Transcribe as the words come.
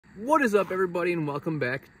What is up, everybody, and welcome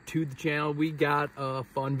back to the channel. We got a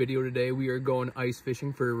fun video today. We are going ice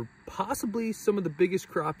fishing for possibly some of the biggest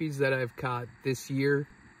crappies that I've caught this year.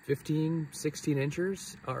 15, 16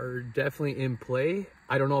 inches are definitely in play.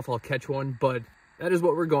 I don't know if I'll catch one, but that is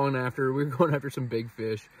what we're going after. We're going after some big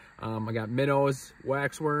fish. I got minnows,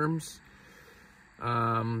 waxworms,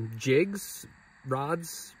 jigs,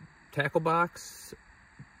 rods, tackle box,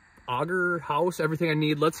 auger, house, everything I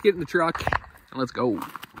need. Let's get in the truck and let's go.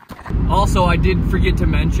 Also, I did forget to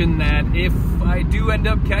mention that if I do end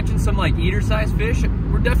up catching some like eater-sized fish,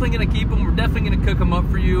 we're definitely gonna keep them. We're definitely gonna cook them up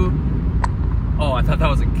for you. Oh, I thought that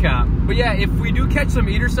was a cop. But yeah, if we do catch some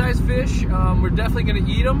eater-sized fish, we're definitely gonna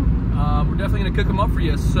eat them. We're definitely gonna cook them up for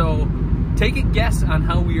you. So take a guess on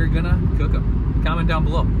how we are gonna cook them. Comment down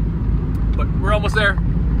below. But we're almost there.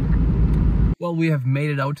 Well, we have made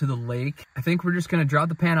it out to the lake. I think we're just gonna drop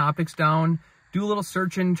the Panfish down, do a little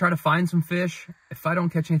searching, try to find some fish. If I don't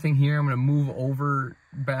catch anything here, I'm gonna move over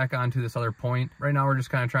back onto this other point. Right now, we're just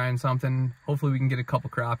kind of trying something. Hopefully we can get a couple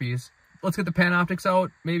crappies. Let's get the Panfish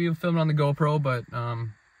out. Maybe we'll film it on the GoPro, but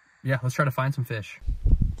yeah, let's try to find some fish.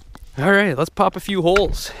 All right, let's pop a few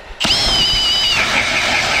holes.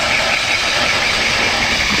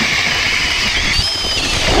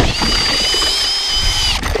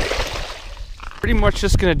 Pretty much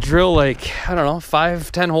just gonna drill like, I don't know,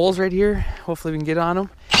 5-10 holes right here. Hopefully we can get on them.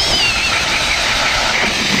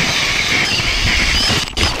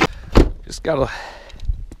 Just got a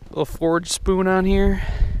little forage spoon on here.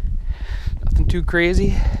 Nothing too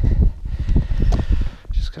crazy.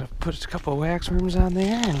 Just gonna put a couple of waxworms on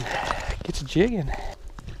there and get to jigging.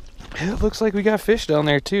 It looks like we got fish down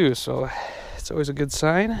there too, so it's always a good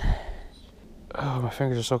sign. Oh, my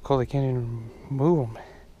fingers are so cold I can't even move them.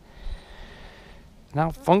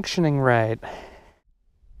 Not functioning right.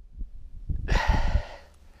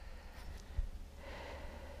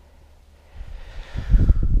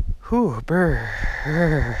 Whew,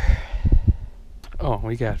 brr. Oh,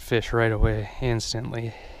 we got fish right away,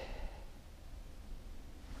 instantly.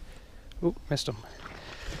 Oop, missed him.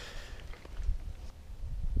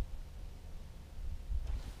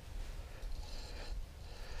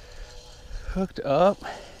 Hooked up.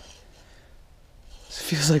 This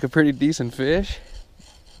feels like a pretty decent fish.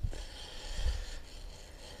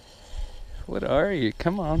 What are you?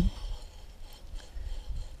 Come on.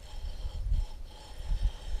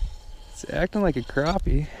 It's acting like a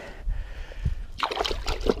crappie.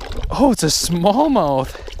 Oh, it's a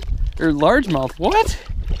smallmouth. Or largemouth. What?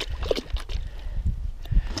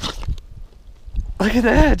 Look at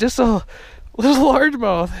that. Just a little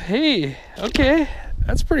largemouth. Hey, okay.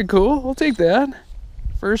 That's pretty cool. We'll take that.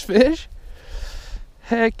 First fish.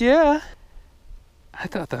 Heck yeah. I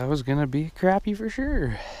thought that was gonna be a crappie for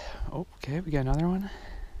sure. Oh, okay, we got another one.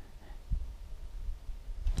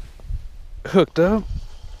 Hooked up.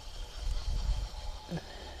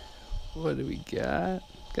 What do we got?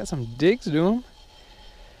 Got some digs to them.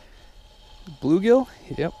 Bluegill?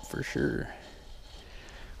 Yep, for sure.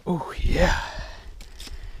 Oh, yeah.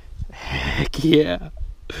 Heck yeah.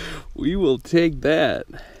 We will take that.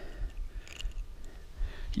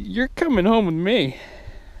 You're coming home with me.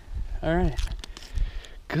 All right.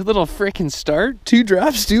 Good little freaking start. 2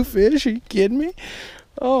 drops, 2 fish. Are you kidding me?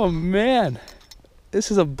 Oh, man. This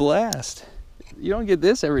is a blast. You don't get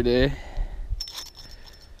this every day.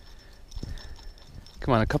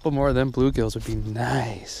 Come on, a couple more of them bluegills would be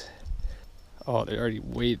nice. Oh, they're already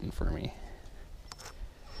waiting for me.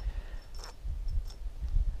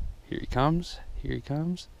 Here he comes. Here he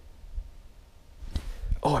comes.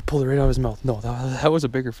 Oh, I pulled it right out of his mouth. No, that was a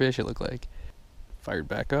bigger fish, it looked like. Fired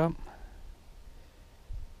back up.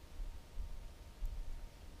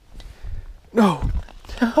 No,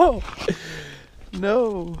 no,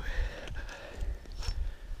 no.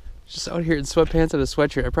 Just out here in sweatpants and a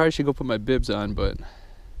sweatshirt. I probably should go put my bibs on, but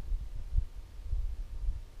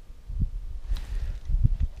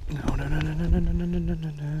no, no, no, no, no, no, no, no, no, no,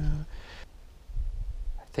 no.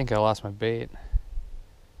 I think I lost my bait.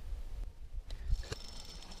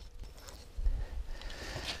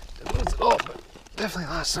 Oh, but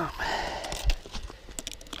definitely lost some.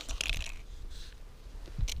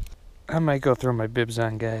 I might go throw my bibs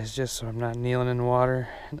on, guys, just so I'm not kneeling in water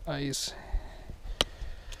and ice.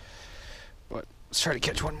 But let's try to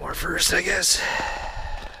catch one more first, I guess.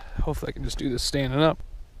 Hopefully I can just do this standing up.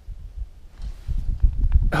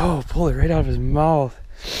 Oh, pull it right out of his mouth.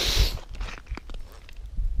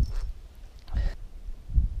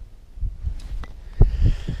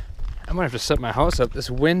 I might have to set my house up.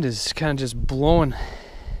 This wind is kind of just blowing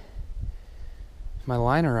my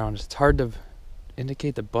line around. It's hard to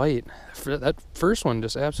indicate the bite. That first one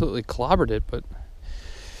just absolutely clobbered it, but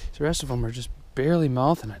The rest of them are just barely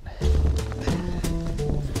mouthing it.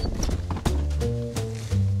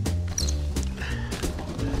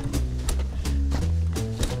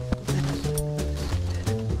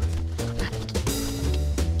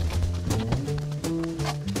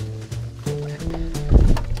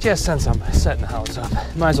 Just since I'm setting the house up,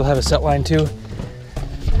 might as well have a set line too.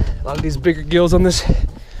 A lot of these bigger gills on this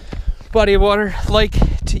body of water like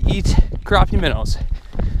to eat crappie minnows.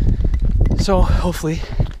 So hopefully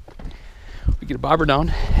we get a bobber down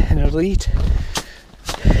and it'll eat.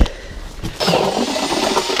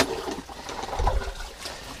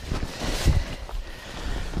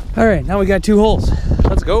 All right, now we got 2 holes.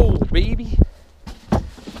 Let's go, baby.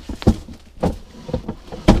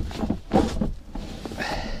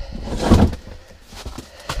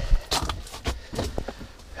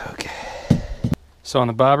 So on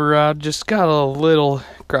the bobber rod, just got a little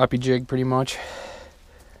crappie jig pretty much.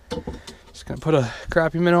 Just gonna put a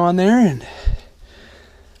crappie minnow on there and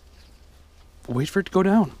wait for it to go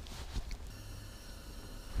down.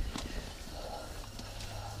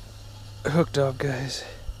 Hooked up, guys.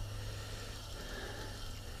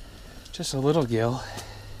 Just a little gill.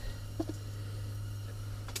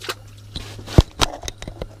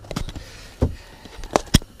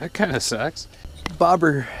 That kind of sucks.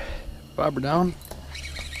 Bobber down.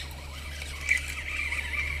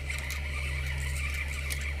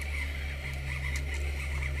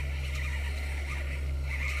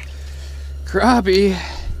 Crappie,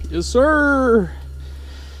 yes sir.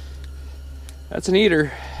 That's an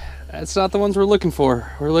eater. That's not the ones we're looking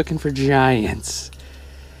for. We're looking for giants.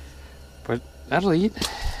 But that'll eat.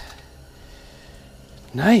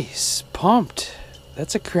 Nice, pumped.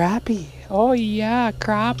 That's a crappie. Oh yeah,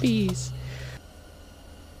 crappies.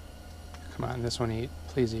 Come on, this one eat.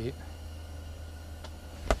 Please eat.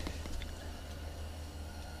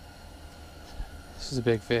 This is a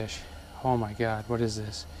big fish. Oh my god, what is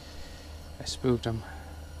this? I spooked him.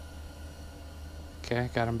 Okay,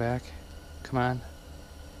 got him back. Come on.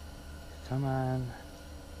 Come on.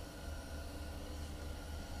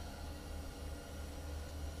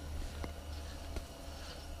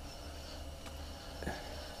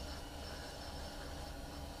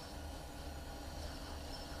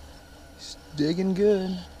 He's digging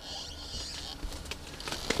good.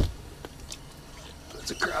 That's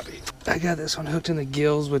a crappie. I got this one hooked in the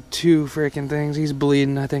gills with 2 freaking things. He's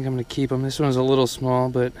bleeding. I think I'm gonna keep him. This one's a little small,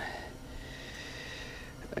 but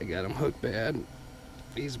I got him hooked bad.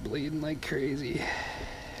 He's bleeding like crazy.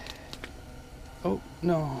 Oh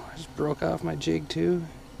no, I just broke off my jig too.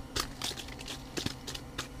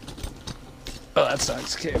 Oh, that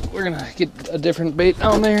sucks. Okay, we're gonna get a different bait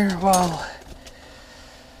down there while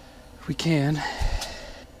we can.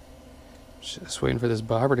 Just waiting for this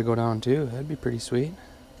bobber to go down too. That'd be pretty sweet.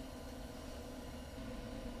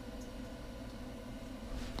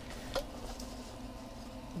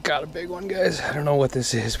 Got a big one, guys. I don't know what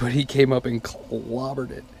this is, but he came up and clobbered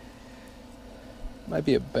it. Might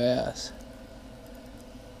be a bass.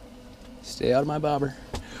 Stay out of my bobber.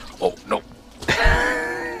 Oh, no.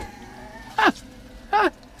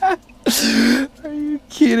 Are you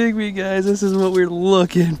kidding me, guys? This is what we're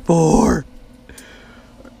looking for.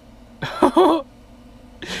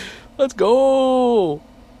 Let's go.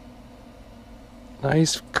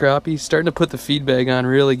 Nice crappie. Starting to put the feed bag on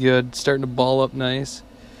really good. Starting to ball up nice.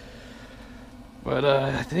 But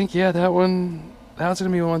I think, yeah, that's going to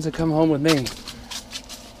be the ones that come home with me.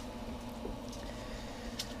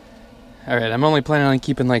 Alright, I'm only planning on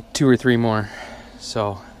keeping like 2 or 3 more.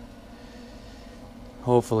 So,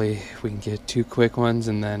 hopefully we can get 2 quick ones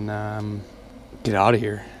and then get out of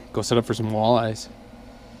here. Go set up for some walleyes.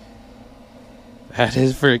 That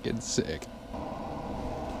is freaking sick.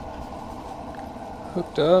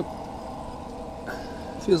 Hooked up.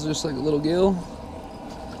 Feels just like a little gill.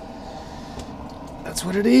 That's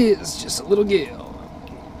what it is, just a little gill.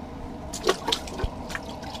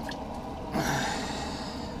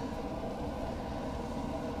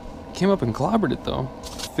 Came up and clobbered it though.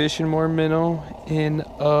 Fishing more minnow in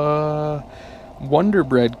a Wonder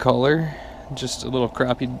Bread color. Just a little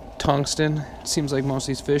crappie tungsten. Seems like most of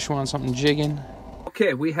these fish want something jigging.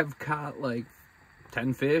 Okay, we have caught like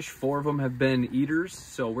 10 fish. 4 of them have been eaters,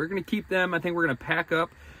 so we're gonna keep them. I think we're gonna pack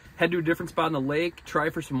up, head to a different spot in the lake, try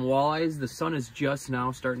for some walleyes. The sun is just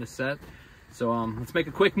now starting to set. So let's make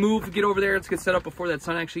a quick move, get over there, let's get set up before that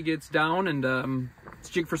sun actually gets down, and let's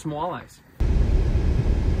jig for some walleyes.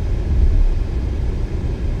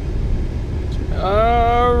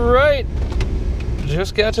 All right,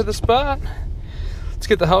 just got to the spot. Let's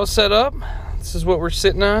get the house set up. This is what we're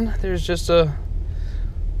sitting on. There's just a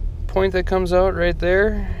point that comes out right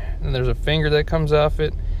there, and there's a finger that comes off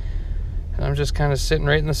it. And I'm just kind of sitting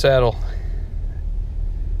right in the saddle.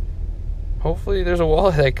 Hopefully there's a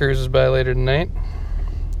walleye that cruises by later tonight.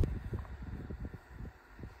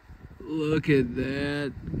 Look at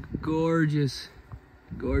that. Gorgeous,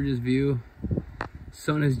 gorgeous view.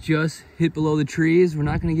 Sun has just hit below the trees. We're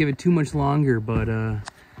not gonna give it too much longer, but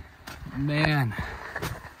man,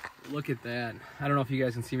 look at that. I don't know if you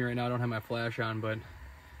guys can see me right now. I don't have my flash on, but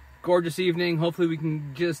gorgeous evening. Hopefully we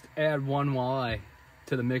can just add one walleye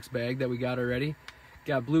to the mixed bag that we got already.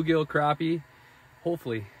 Got bluegill, crappie.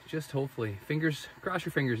 Hopefully, just hopefully. Fingers, cross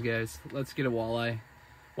your fingers, guys. Let's get a walleye.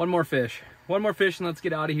 One more fish, and let's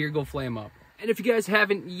get out of here, go flame up. And if you guys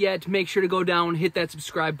haven't yet, make sure to go down, hit that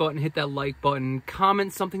subscribe button, hit that like button,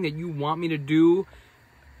 comment something that you want me to do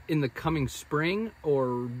in the coming spring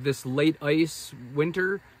or this late ice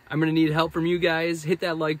winter. I'm gonna need help from you guys. Hit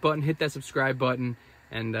that like button, hit that subscribe button,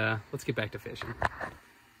 and let's get back to fishing.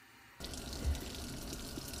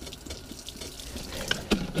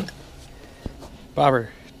 Bobber,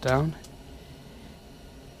 down.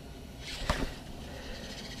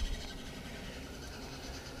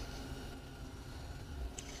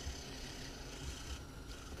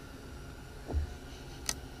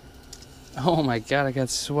 Oh my god, I got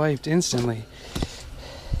swiped instantly.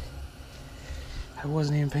 I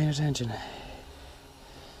wasn't even paying attention.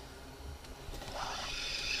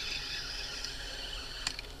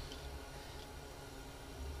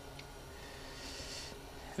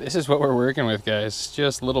 This is what we're working with, guys.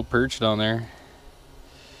 Just little perch down there.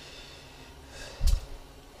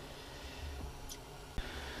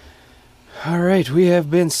 All right, we have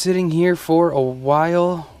been sitting here for a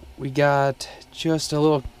while. We got just a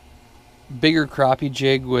little bigger crappie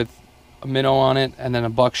jig with a minnow on it and then a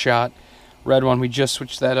buckshot red one. We just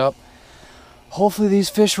switched that up. Hopefully these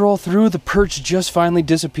fish roll through. The perch just finally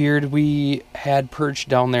disappeared. We had perch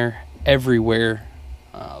down there everywhere,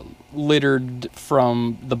 littered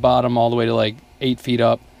from the bottom all the way to like 8 feet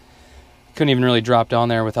up. Couldn't even really drop down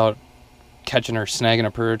there without catching or snagging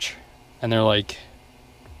a perch. And they're like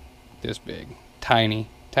this big, tiny,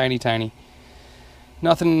 tiny, tiny.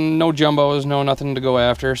 Nothing, no jumbos, nothing to go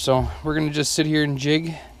after. So we're gonna just sit here and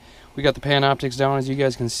jig. We got the pan optics down, as you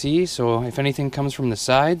guys can see. So if anything comes from the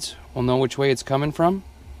sides, we'll know which way it's coming from.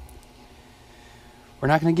 We're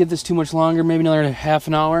not gonna give this too much longer, maybe another half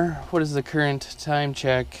an hour. What is the current time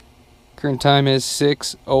check? Current time is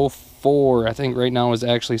 6:04. I think right now is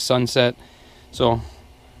actually sunset. So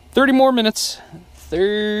 30 more minutes.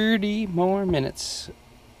 30 more minutes.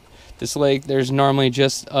 This lake, there's normally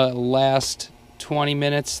just a last 20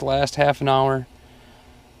 minutes, last half an hour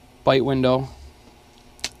bite window.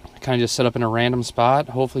 I kind of just set up in a random spot.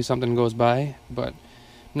 Hopefully something goes by. But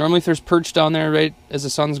normally if there's perch down there right as the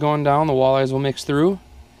sun's going down, the walleyes will mix through.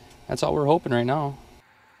 That's all we're hoping right now.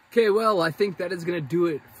 Okay, well, I think that is gonna do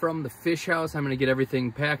it from the fish house. I'm gonna get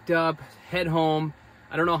everything packed up, head home.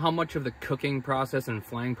 I don't know how much of the cooking process and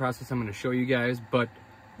flaying process I'm gonna show you guys, but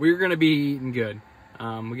we're gonna be eating good.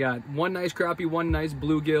 We got one nice crappie, one nice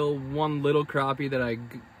bluegill, one little crappie that I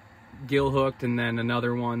gill hooked, and then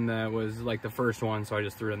another one that was like the first one, so I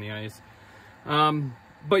just threw it on the ice.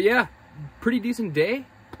 But yeah, pretty decent day.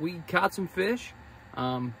 We caught some fish,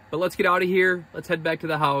 but let's get out of here. Let's head back to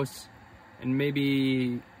the house, and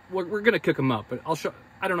maybe we're gonna cook them up. But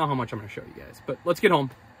I don't know how much I'm gonna show you guys, but let's get home.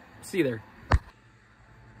 See you there.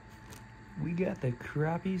 We got the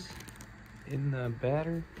crappies in the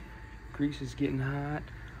batter. Grease is getting hot.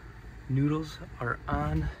 Noodles are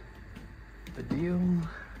on the deal.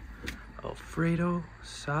 Alfredo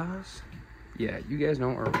sauce. Yeah, you guys know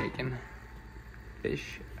what we're making.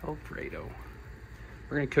 Fish Alfredo.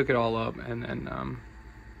 We're gonna cook it all up and then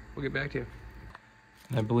we'll get back to you.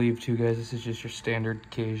 And I believe too, guys, this is just your standard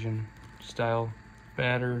Cajun style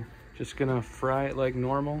batter. Just gonna fry it like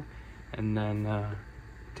normal and then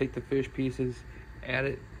take the fish pieces, add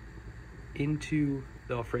it into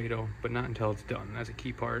the Alfredo, but not until it's done. That's a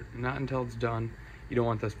key part. Not until it's done. You don't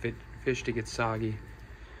want the fish to get soggy.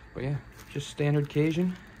 But yeah, just standard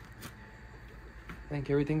Cajun. I think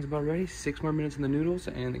everything's about ready. 6 more minutes in the noodles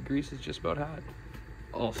and the grease is just about hot.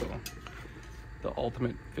 Also, the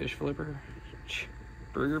ultimate fish flipper.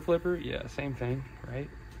 Burger flipper? Yeah, same thing, right?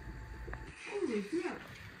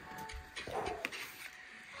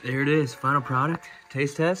 There it is, final product.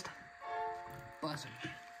 Taste test. Awesome.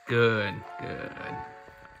 Good, good.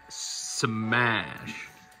 Smash.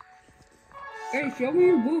 Hey, show me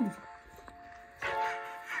your boobs.